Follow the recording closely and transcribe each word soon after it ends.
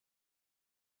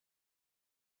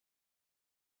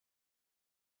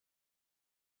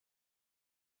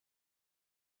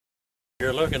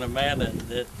You're looking at a man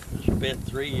that spent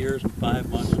 3 years and 5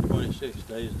 months and 26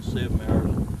 days and 7 hours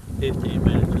and 15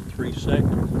 minutes and 3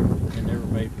 seconds and never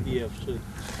made PFC.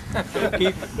 So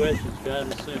keep the questions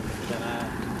kind of simple. Does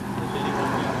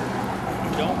anyone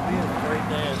else? Don't be afraid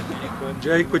to ask any questions.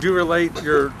 Jake, would you relate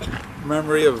your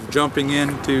memory of jumping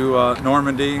into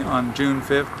Normandy on June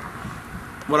 5th?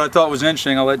 What I thought was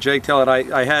interesting, I'll let Jake tell it,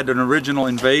 I had an original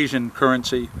invasion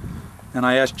currency, and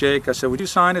I asked Jake, I said, would you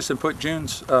sign this and put June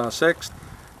 6th,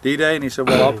 D-Day? And he said,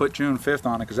 well, I'll put June 5th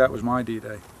on it because that was my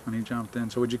D-Day when he jumped in.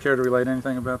 So would you care to relate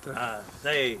anything about that?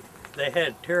 They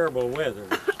had terrible weather.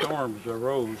 Storms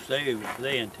arose.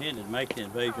 They intended to make the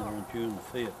invasion on June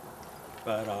the 5th,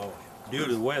 but due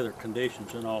to the weather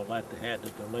conditions and all that, they had to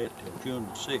delay it till June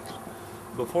the 6th.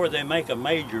 Before they make a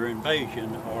major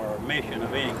invasion or mission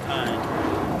of any kind,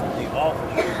 the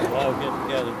officers will all get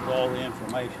together with all the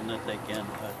information that they can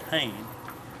attain,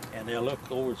 and they'll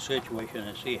look over the situation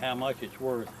and see how much it's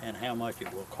worth and how much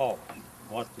it will cost,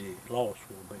 what the loss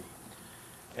will be.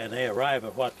 And they arrive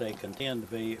at what they contend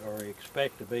to be or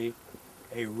expect to be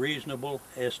a reasonable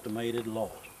estimated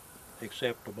loss,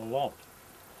 acceptable loss.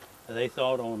 They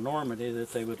thought on Normandy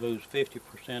that they would lose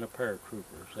 50% of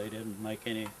paratroopers. They didn't make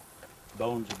any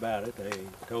bones about it. They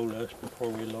told us before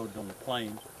we loaded on the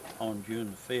planes on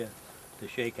June the 5th to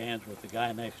shake hands with the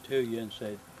guy next to you and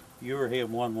said, you or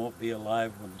him, one won't be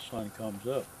alive when the sun comes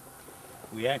up.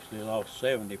 We actually lost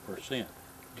 70%.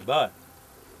 But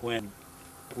when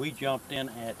we jumped in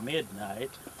at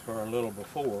midnight, or a little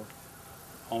before,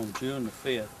 on June the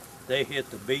 5th, they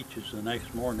hit the beaches the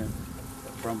next morning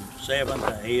from 7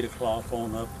 to 8 o'clock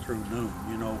on up through noon,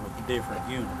 you know, with different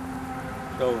units.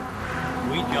 So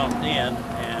we jumped in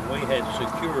and we had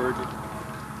secured,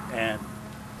 and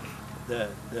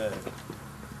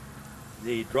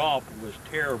the drop was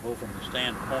terrible from the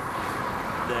standpoint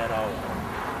that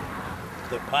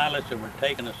the pilots that were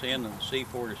taking us in and the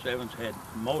C-47s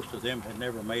most of them had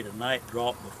never made a night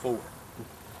drop before.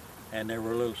 And they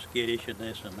were a little skittish and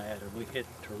this and that. And we hit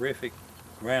terrific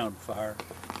ground fire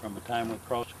from the time we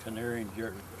crossed the Canary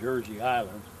and Jersey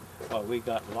Islands. Well, we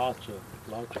got lots of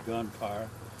gunfire.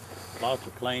 Lots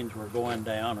of planes were going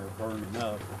down or burning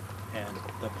up, and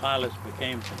the pilots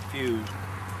became confused,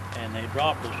 and they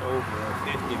dropped us over a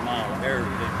 50-mile area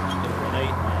instead of an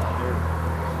 8-mile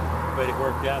area. But it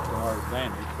worked out to our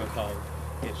advantage because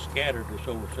it scattered us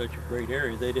over such a great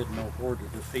area. They didn't know where to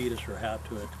defeat us or how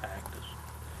to attack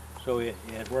us. So it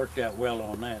worked out well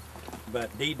on that.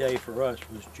 But D-Day for us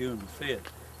was June the 5th,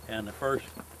 and the first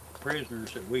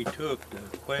prisoners that we took to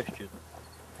question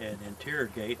and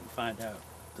interrogate and find out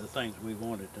the things we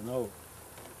wanted to know.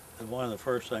 And one of the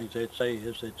first things they'd say,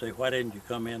 why didn't you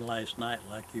come in last night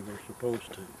like you were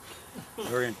supposed to?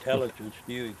 Their intelligence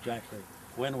knew exactly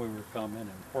when we were coming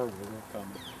and where we were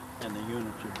coming and the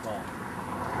units involved.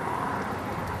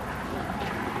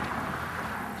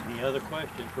 Any other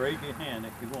questions? Raise your hand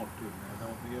if you want to. Now,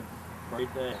 don't be afraid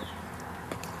to ask.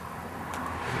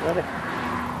 Ready?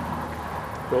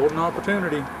 Golden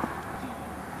opportunity.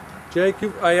 Jake,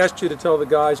 I asked you to tell the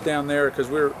guys down there, because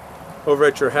we were over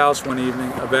at your house one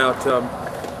evening, about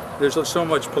there's so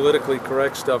much politically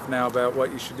correct stuff now about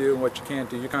what you should do and what you can't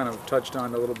do. You kind of touched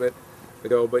on it a little bit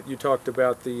ago, but you talked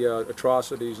about the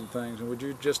atrocities and things. And would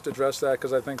you just address that,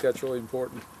 because I think that's really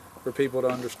important for people to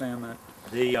understand that.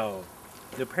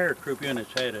 The paratroop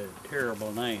units had a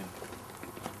terrible name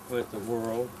with the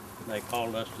world. They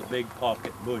called us the Big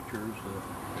Pocket Butchers,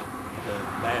 the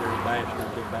battered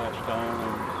bastards of Bastogne,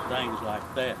 and things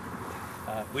like that.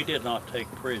 We did not take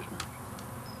prisoners.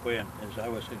 When, as I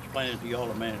was explaining to you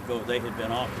all a minute ago, they had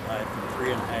been occupied for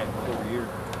 3.5 to 4 years.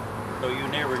 So you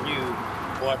never knew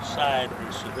what side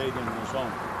a civilian was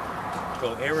on.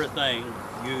 So everything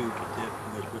that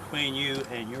was between you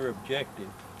and your objective,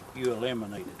 you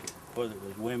eliminated it, whether it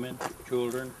was women,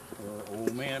 children, or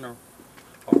old men, or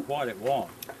what it was.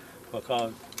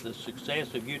 Because the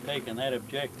success of you taking that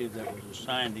objective that was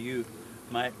assigned to you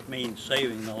might mean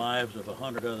saving the lives of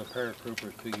 100 other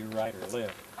paratroopers to your right or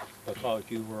left because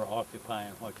you were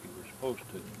occupying what you were supposed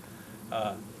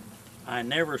to. I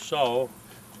never saw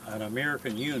an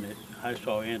American unit. I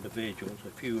saw individuals,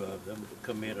 a few of them,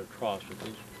 commit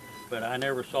atrocities, but I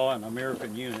never saw an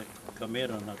American unit commit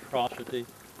an atrocity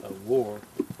of war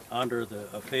under the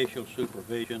official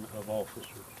supervision of officers.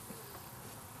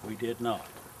 We did not.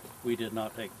 We did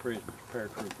not take prisoners.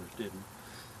 Paratroopers didn't.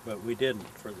 But we didn't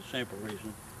for the simple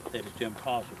reason that it's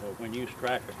impossible. When you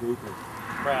strike a group of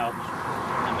crowds,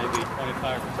 and maybe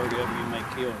 25 or 30 of them, you may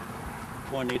kill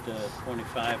 20 to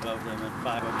 25 of them, and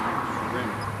 5 of them will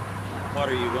surrender. What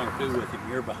are you going to do with them?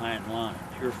 You're behind line.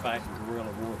 you're fighting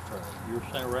guerrilla warfare. You're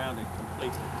surrounded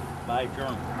completely by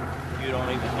Germans. You don't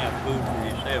even have food for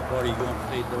yourself. What are you going to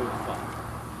feed those five?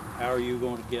 How are you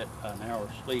going to get an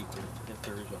hour's sleep if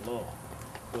there is a lull?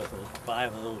 With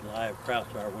 5 of those live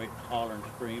krauts are waiting, holler and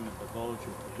scream at the bulge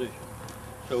of position.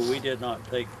 So we did not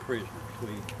take prisoners.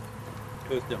 We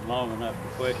took them long enough to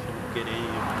question and get any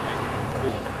information, and we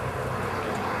killed them.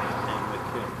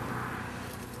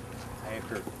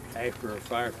 After a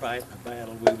firefight and a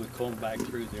battle, we would come back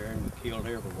through there and we killed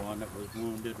everyone that was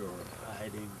wounded or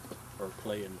hiding or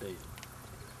playing dead.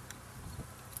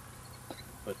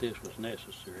 But this was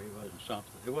necessary. It wasn't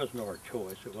something. It wasn't our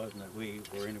choice. It wasn't that we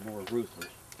were any more ruthless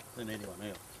than anyone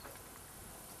else.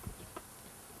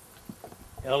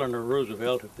 Eleanor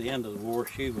Roosevelt, at the end of the war,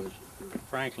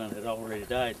 Franklin had already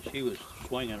died. She was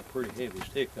swinging a pretty heavy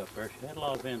stick up there. She had a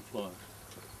lot of influence.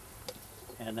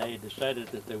 And they decided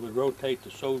that they would rotate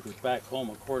the soldiers back home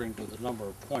according to the number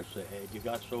of points they had. You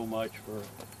got so much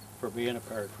for being a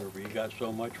paratrooper. You got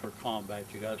so much for combat.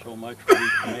 You got so much for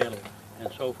each medal,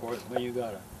 and so forth. When you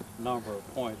got a number of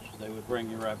points, they would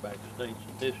bring you right back to States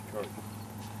and discharge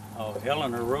you.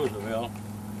 Eleanor Roosevelt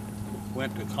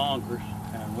went to Congress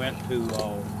and went to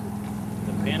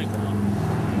the Pentagon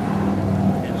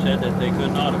and said that they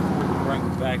could not afford to bring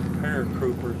back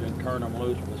paratroopers and turn them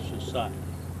loose with society.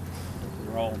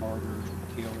 They're all murderers,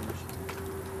 killers,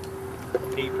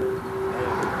 people.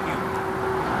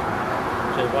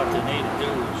 Said what they need to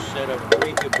do is set up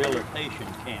rehabilitation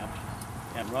camps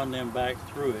and run them back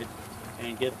through it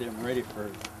and get them ready for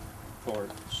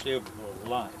civil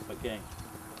life again.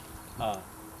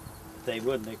 They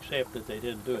wouldn't accept that they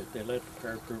didn't do it. They let the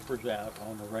paratroopers out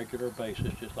on a regular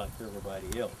basis just like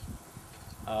everybody else.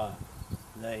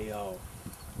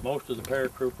 Most of the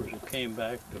paratroopers that came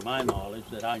back, to my knowledge,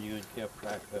 that I knew and kept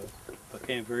track of,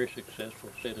 became very successful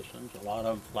citizens. A lot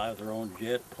of them fly their own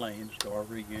jet planes to our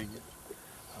reunions.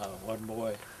 One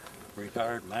boy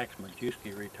retired, Max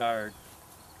McNiece retired,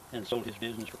 and sold his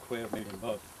business for $12 million,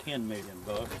 $10 million,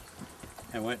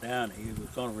 and went down. He was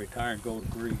going to retire and go to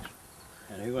Greece.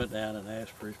 And he went down and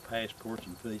asked for his passports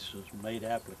and visas and made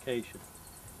application.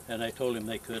 And they told him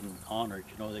they couldn't honor it,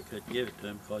 they couldn't give it to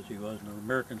him because he wasn't an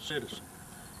American citizen.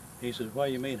 He said, what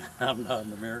do you mean I'm not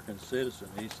an American citizen?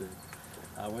 He said,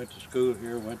 I went to school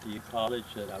here, went to college,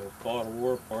 said I fought a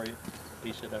war for you.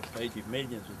 He said, I paid you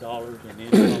millions of dollars in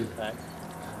income tax.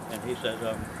 And he said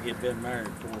he had been married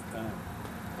 4 times.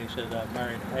 He said, I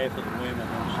married half of the women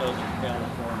in Southern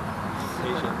California.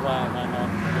 He said, why am I not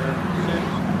an American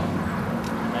citizen?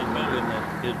 They told him that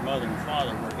his mother and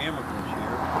father were immigrants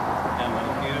here and was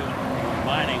used in a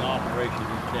mining operation.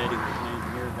 His daddy was an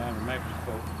engineer down in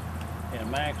Mexico, and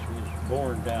Max was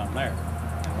born down there.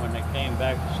 And when they came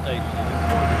back to the States, they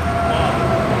deported his father.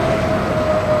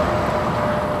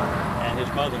 And his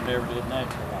mother never did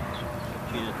naturalize.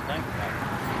 She didn't think about it.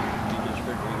 She just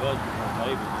figured he wasn't her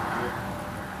baby.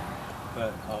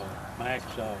 But Max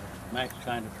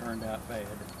kind of turned out bad,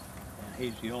 and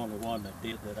he's the only one that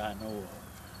did that I know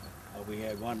of. We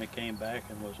had one that came back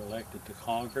and was elected to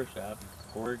Congress out in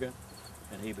Oregon,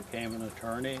 and he became an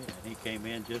attorney, and he came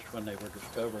in just when they were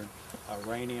discovering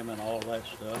uranium and all that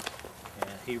stuff,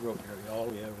 and he wrote nearly all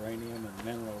the uranium and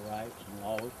mineral rights and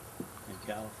laws in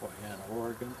California and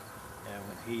Oregon. And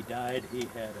when he died, he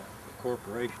had a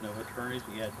corporation of attorneys.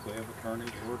 He had 12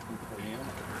 attorneys working for him.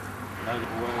 Another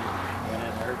boy went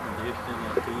in air conditioning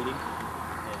and heating,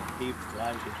 and he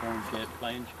flies his own jet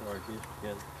planes, charges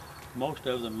together. Most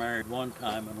of them married one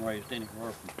time and raised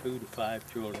anywhere from 2 to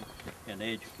 5 children and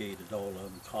educated all of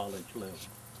them college level.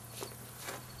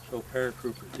 So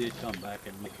paratroopers did come back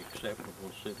and make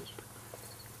acceptable citizens.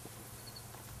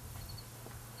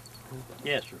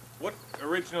 Yes, sir. What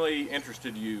originally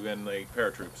interested you in the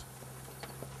paratroops?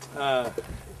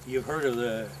 You've heard of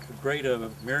the great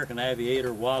American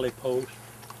aviator Wally Post,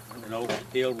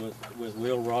 killed with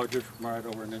Will Rogers from right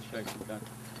over in this section of the country.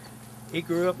 He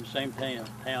grew up in the same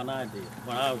town I did.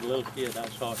 When I was a little kid, I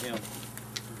saw him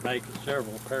make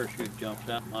several parachute jumps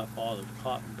out of my father's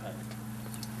cotton pad.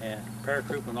 And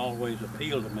paratrooping always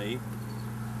appealed to me.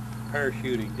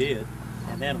 Parachuting did.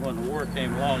 And then when the war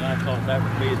came along, I thought that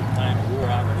would be the kind of war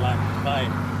I would like to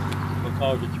fight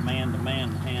because it's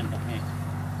man-to-man, hand-to-hand.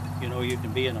 You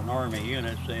can be in an Army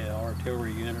unit, say an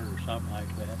artillery unit or something like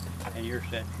that, and you're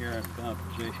sitting here in gun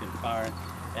position firing,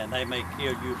 and they may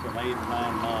kill you from 8 or 9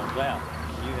 miles out,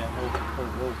 and you have no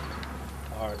control over it.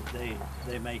 Or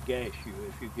they may gas you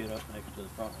if you get up next to the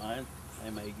front lines. They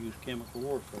may use chemical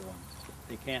warfare on you.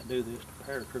 They can't do this to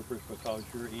paratroopers because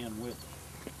you're in with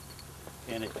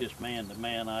them. And it's just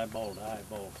man-to-man,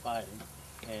 eyeball-to-eyeball fighting.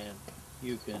 And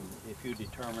you can, if you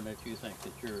determine that you think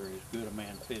that you're as good a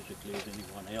man physically as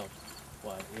anyone else,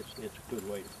 why, it's a good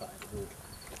way to fight a war.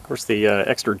 Of course, the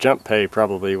extra jump pay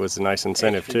probably was a nice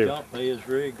incentive Extra too. Jump pay is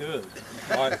very good.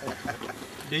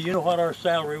 Do you know what our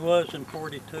salary was in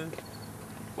 42?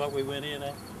 What we went in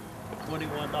at? $21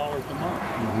 a month.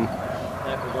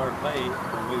 That was our pay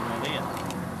when we went in.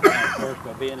 Now, of course,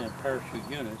 by being in parachute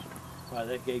units, why,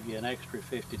 that gave you an extra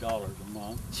 $50 a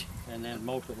month. And then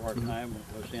most of our time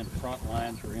was in front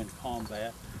lines or in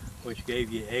combat, which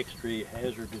gave you extra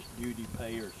hazardous duty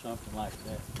pay or something like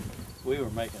that. We were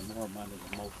making more money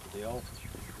than most of the officers.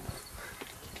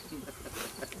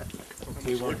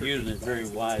 We weren't using it very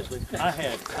wisely. I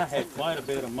had quite a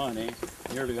bit of money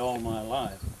nearly all my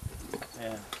life,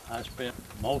 and I spent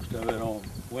most of it on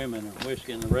women and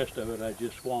whiskey, and the rest of it I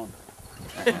just squandered.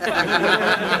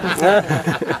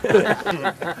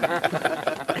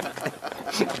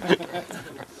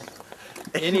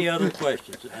 Any other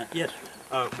questions? Yes,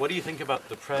 sir. What do you think about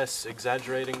the press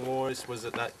exaggerating wars? Was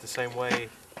it that the same way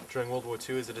during World War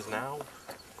II as it is now?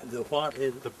 The what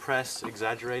is The press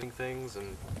exaggerating things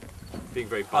and being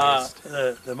very biased?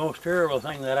 the most terrible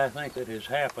thing that I think that has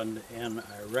happened in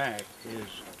Iraq is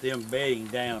them bedding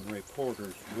down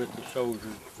reporters with the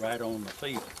soldiers right on the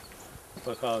field.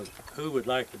 Because who would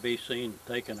like to be seen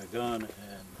taking a gun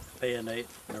and bayonet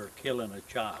or killing a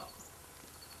child,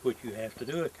 which you have to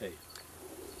do occasionally.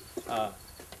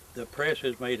 The press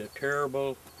has made a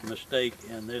terrible mistake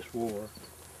in this war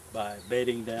by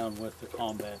bedding down with the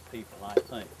combat people, I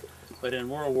think. But in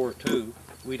World War II,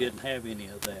 we didn't have any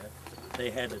of that. They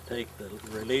had to take the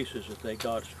releases that they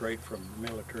got straight from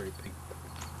military people.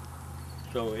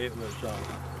 So it was,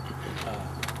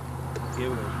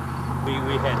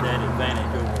 we had that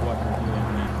advantage over what we're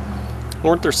doing now.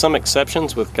 Weren't there some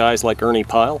exceptions with guys like Ernie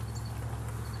Pyle?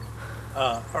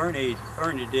 Ernie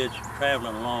did some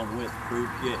traveling along with the group,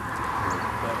 yes.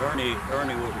 But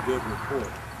Ernie was a good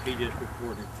reporter. He just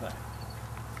reported facts.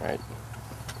 Right.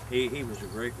 He was a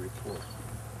great reporter.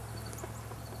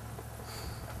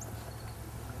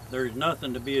 There's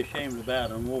nothing to be ashamed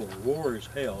about in war. War is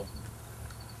hell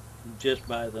just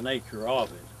by the nature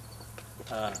of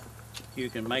it. You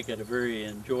can make it a very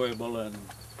enjoyable and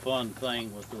fun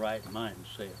thing with the right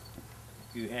mindset.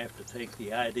 You have to take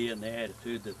the idea and the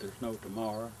attitude that there's no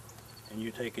tomorrow, and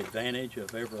you take advantage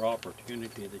of every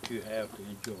opportunity that you have to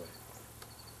enjoy it.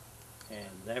 And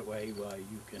that way,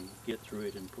 you can get through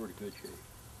it in pretty good shape.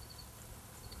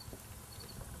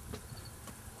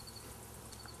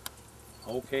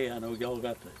 Okay, I know y'all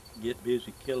got to get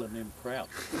busy killing them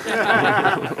crowds.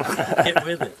 Get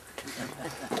with it.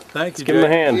 Thank you, Give him a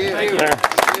Jay. hand. Yeah. There.